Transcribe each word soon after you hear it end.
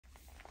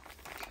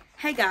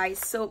Hey guys,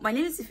 so my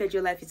name is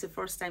Ifejola if it's the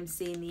first time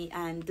seeing me,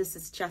 and this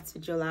is Chat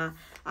Ifejola.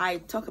 I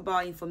talk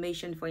about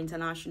information for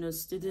international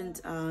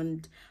students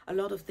and a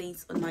lot of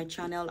things on my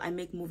channel. I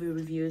make movie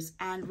reviews,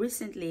 and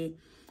recently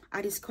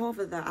I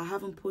discovered that I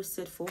haven't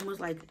posted for almost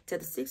like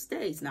 36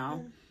 days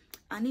now.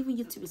 And even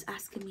YouTube is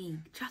asking me,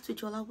 Chat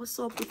Ifejola, what's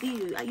up with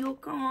you? Are you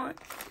okay?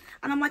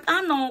 And I'm like,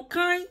 I'm not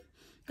okay.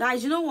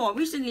 Guys, you know what?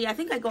 Recently, I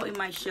think I got in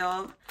my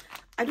shell.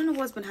 I don't know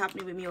what's been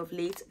happening with me of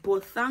late,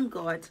 but thank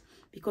God,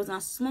 because I'm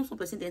small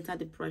percent enter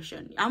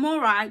depression. I'm all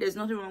right. There's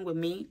nothing wrong with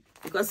me,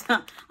 because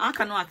I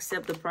cannot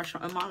accept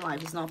depression in my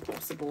life. It's not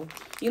possible.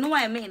 You know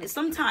what I mean?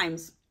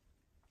 Sometimes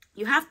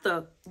you have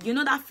to, you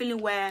know that feeling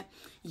where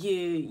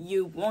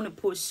you want to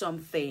post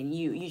something.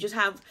 You just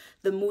have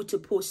the mood to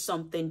post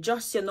something.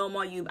 Just your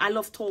normal you. I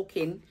love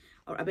talking.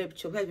 Or I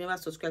bet you never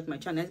subscribe to my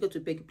channel. Let's go to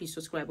beg, please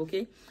subscribe,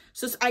 okay?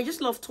 So I just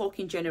love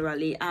talking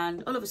generally,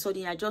 and all of a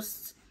sudden I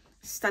just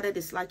started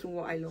disliking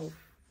what I love.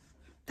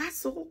 That's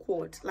so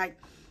awkward. Like,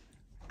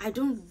 I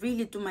don't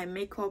really do my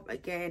makeup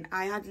again.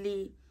 I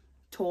hardly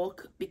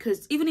talk,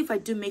 because even if I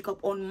do makeup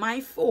on my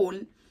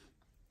phone,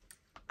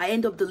 I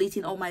end up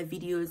deleting all my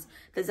videos.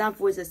 There's that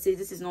voice that says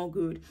this is not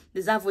good.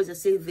 There's that voice that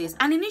says this.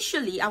 And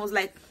initially I was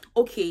like,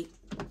 okay,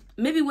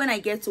 maybe when I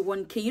get to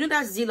 1K, you know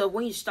that zeal of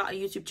when you start a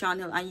YouTube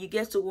channel and you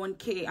get to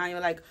 1K and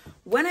you're like,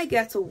 when I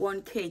get to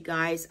 1K,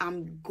 guys,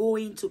 I'm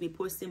going to be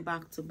posting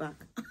back to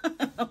back.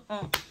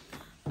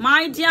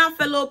 My dear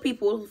fellow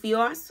people,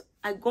 viewers,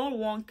 I got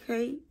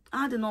 1K.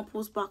 I did not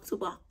post back to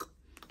back.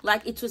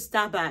 Like, it was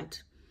that bad.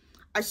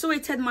 I so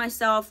hated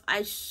myself.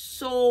 I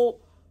so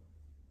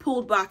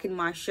pulled back in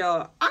my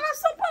shell. And at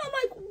some point, I'm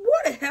like,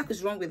 what the heck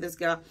is wrong with this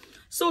girl?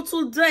 So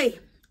today,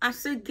 I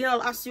said,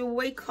 girl, as you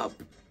wake up,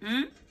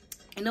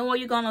 you know what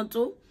you're gonna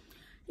do?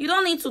 You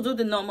don't need to do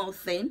the normal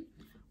thing.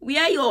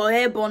 Wear your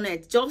hair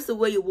bonnet just the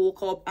way you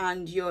woke up,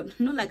 and you're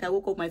not like I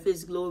woke up, my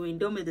face glowing.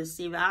 Don't be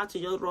deceived. I had to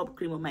just rub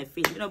cream on my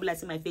face. You know, be like,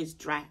 see my face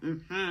dry.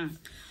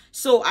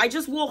 So I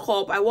just woke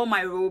up, I wore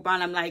my robe,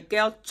 and I'm like,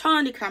 girl, turn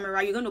on the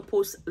camera, you're gonna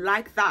post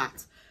like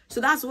that.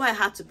 So that's why I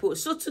had to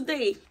post. So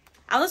today,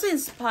 I was also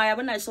inspired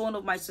when I saw one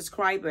of my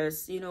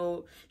subscribers, you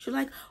know, she was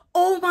like,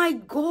 oh my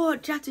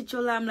God, Chat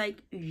Ifejola. I'm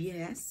like,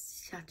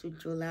 yes, Chat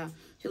Ifejola.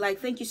 She's like,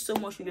 thank you so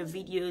much for your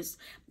videos.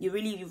 You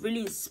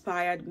really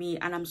inspired me,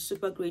 and I'm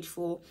super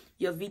grateful.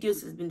 Your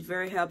videos has been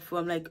very helpful.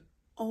 I'm like,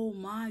 oh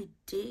my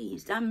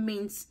days. That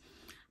means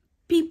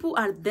people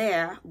are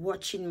there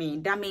watching me.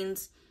 That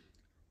means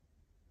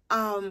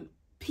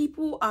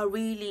people are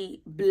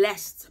really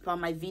blessed by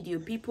my video.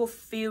 People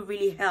feel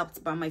really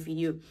helped by my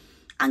video.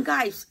 And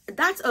guys,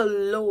 that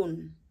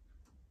alone,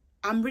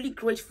 I'm really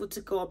grateful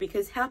to God,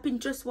 because helping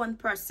just one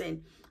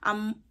person,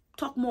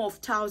 talk more of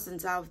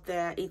thousands out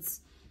there,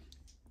 it's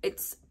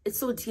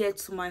so dear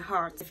to my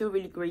heart. I feel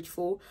really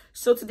grateful.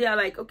 So today I'm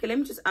like, okay, let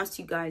me just ask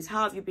you guys,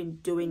 how have you been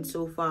doing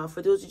so far?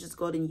 For those who just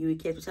got in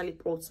UK, especially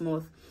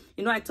Portsmouth,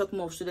 you know, I talk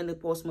more of student in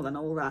Portsmouth and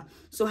all that.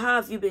 So how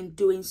have you been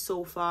doing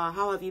so far?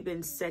 How have you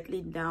been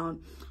settling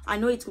down? I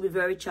know it could be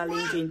very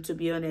challenging, to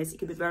be honest. It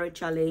could be very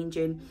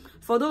challenging.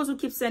 For those who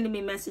keep sending me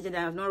messages and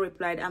I have not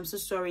replied, I'm so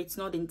sorry. It's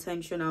not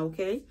intentional,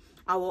 okay?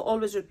 I will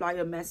always reply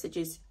your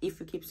messages if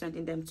you keep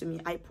sending them to me.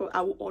 I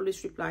will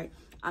always reply.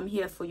 I'm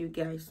here for you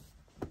guys.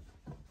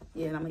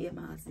 Yeah, and I'm gonna get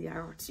my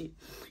ZRT.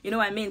 You know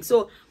what I mean?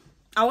 So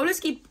I always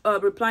keep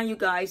replying you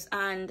guys.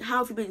 And how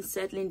have you been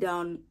settling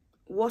down?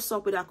 What's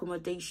up with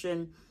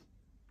accommodation?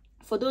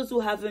 For those who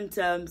haven't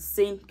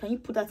seen, can you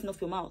put that thing off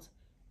your mouth?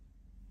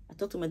 I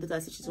talked to my daughter. I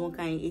said she's one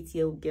kind of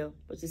 8-year-old girl,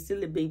 but she's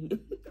still a baby.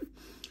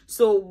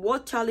 So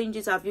what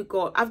challenges have you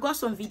got? I've got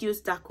some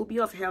videos that could be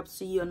of help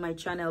to you on my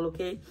channel,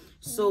 okay?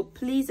 So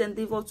please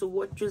endeavor to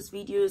watch those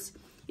videos.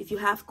 If you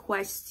have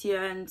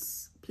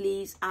questions,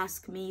 please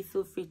ask me.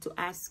 Feel free to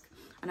ask,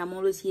 and I'm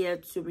always here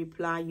to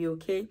reply you,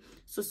 okay?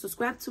 So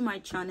subscribe to my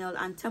channel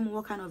and tell me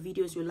what kind of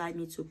videos you like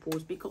me to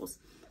post, because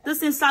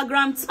this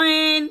Instagram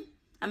thing,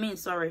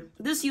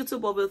 this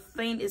YouTube of a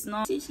thing is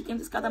not. See, she came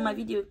to scatter my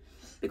video,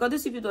 because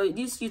this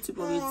YouTube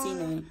of a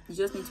thing, you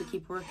just need to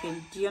keep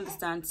working. Do you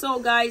understand? So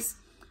guys,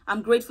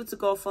 I'm grateful to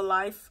God for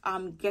life.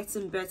 I'm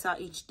getting better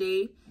each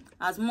day.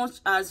 As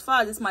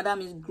far as this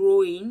madam is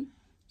growing,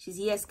 she's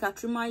here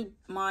scattering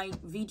my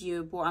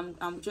video, but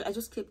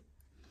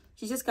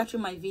she's just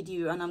catching my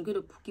video, and I'm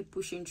going to keep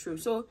pushing through.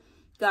 So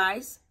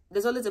guys,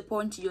 there's always a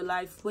point in your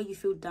life where you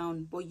feel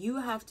down, but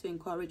you have to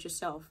encourage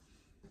yourself.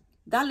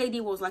 That lady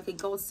was like a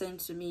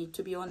godsend to me,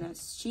 to be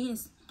honest. She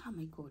is, oh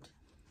my God,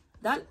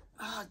 that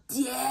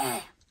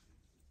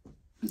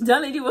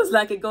lady was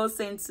like a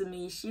godsend to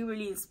me. She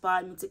really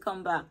inspired me to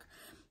come back.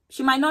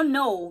 She might not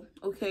know,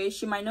 okay,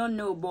 she might not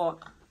know, but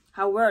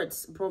her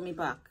words brought me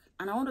back.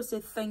 And I want to say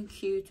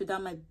thank you to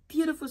that my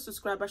beautiful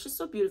subscriber. She's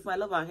so beautiful. I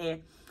love her hair.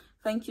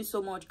 Thank you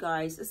so much,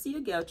 guys. I see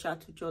you, girl,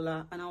 Chat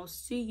Ifejola, and I'll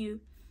see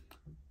you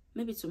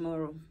maybe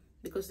tomorrow,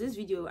 because this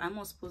video, I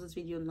must post this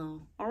video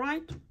now. All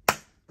right?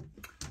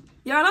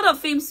 There are a lot of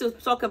films to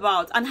talk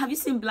about. And have you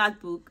seen Black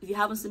Book? If you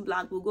haven't seen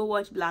Black Book, go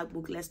watch Black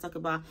Book. Let's talk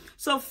about.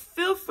 So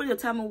feel free to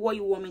tell me what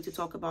you want me to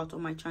talk about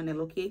on my channel,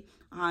 okay?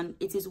 And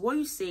it is what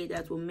you say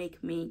that will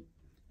make me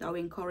that will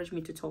encourage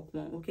me to talk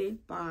more. Okay,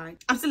 bye.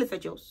 I'm still a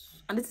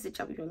Fejos, and this is a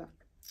Chabiola.